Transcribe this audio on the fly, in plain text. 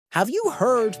Have you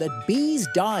heard that bees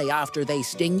die after they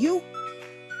sting you?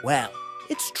 Well,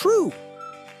 it's true.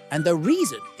 And the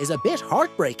reason is a bit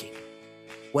heartbreaking.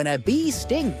 When a bee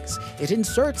stings, it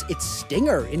inserts its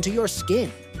stinger into your skin.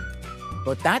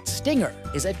 But that stinger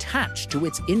is attached to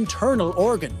its internal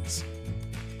organs.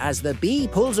 As the bee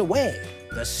pulls away,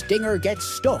 the stinger gets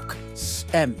stuck,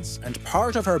 and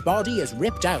part of her body is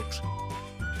ripped out.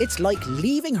 It's like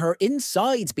leaving her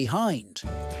insides behind.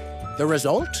 The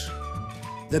result?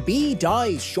 The bee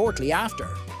dies shortly after.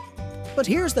 But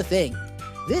here's the thing.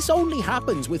 This only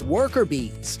happens with worker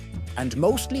bees, and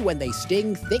mostly when they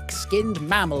sting thick-skinned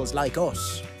mammals like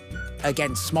us.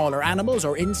 Against smaller animals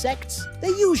or insects, they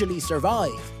usually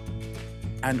survive.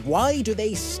 And why do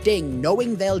they sting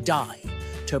knowing they'll die?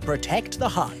 To protect the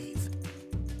hive.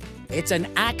 It's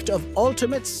an act of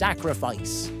ultimate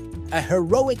sacrifice, a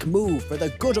heroic move for the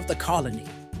good of the colony.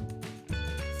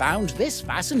 Found this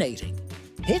fascinating?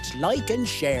 Hit like and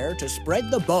share to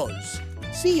spread the buzz.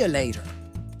 See you later.